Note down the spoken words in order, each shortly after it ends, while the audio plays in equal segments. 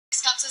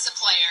counts as a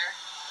player.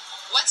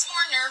 What's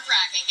more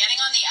nerve-wracking, getting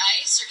on the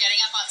ice or getting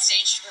up on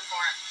stage to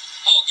perform?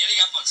 Oh, getting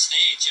up on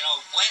stage,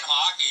 playing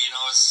hockey,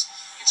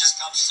 it just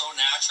comes so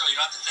natural. You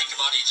don't have to think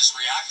about it, you just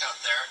react out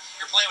there.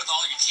 You're playing with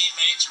all your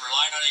teammates, you're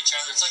relying on each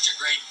other. It's such a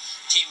great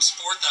team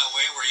sport that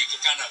way where you can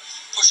kind of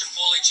push and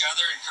pull each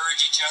other,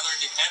 encourage each other,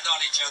 depend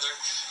on each other.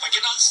 But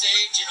getting on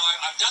stage,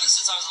 I've done it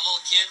since I was a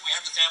little kid. We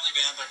have the family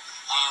band, but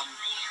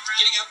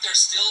getting up there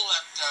still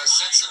that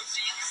sense of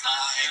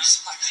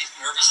anxiety,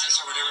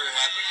 nervousness, or whatever you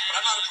have. But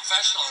I'm not a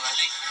professional, and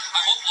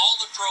I hope all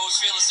the pros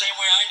feel the same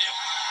way I do.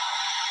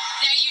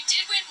 Now, you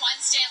did win one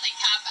Stanley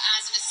Cup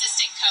as an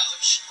assistant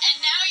coach,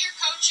 and now you're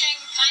coaching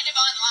kind of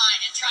online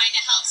and trying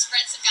to help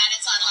spread some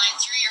guidance online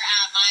through your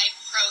app, My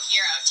Pro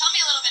Hero. Tell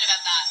me a little bit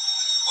about that.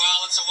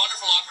 Well, it's a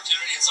wonderful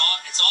opportunity. It's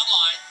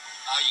online.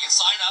 You can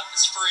sign up.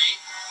 It's free,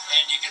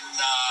 and you can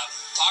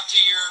talk to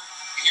your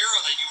hero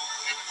that you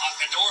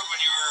adored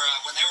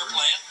when they were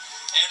playing.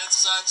 And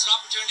it's an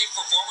opportunity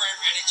for former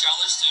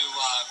NHLers to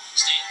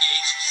stay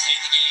engaged, stay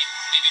in the game,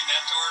 maybe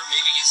mentor,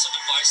 maybe give some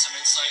advice, some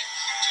insight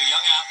to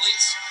young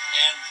athletes,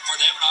 and for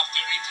them an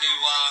opportunity to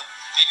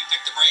maybe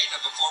pick the brain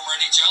of a former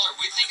NHLer.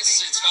 We think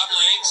it's got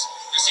legs.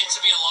 There seems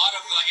to be a lot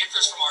of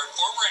interest from our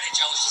former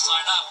NHLers to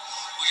sign up.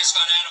 We just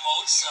got Adam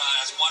Oates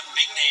as one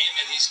big name,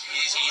 and he's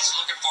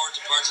looking forward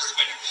to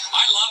participating.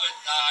 I love it.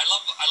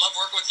 I love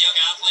working with young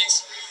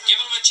athletes,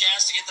 giving them a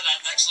chance to get to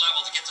that next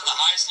level, to get to the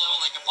highest level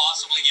they can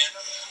possibly get.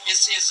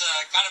 It's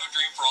kind of a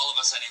dream for all of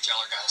us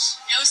NHLer guys.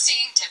 No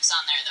singing tips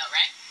on there, though,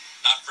 right?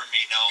 Not for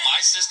me, no. My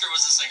sister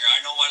was a singer.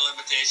 I know my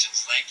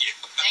limitations. Thank you.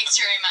 Thanks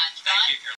very much. Thank you.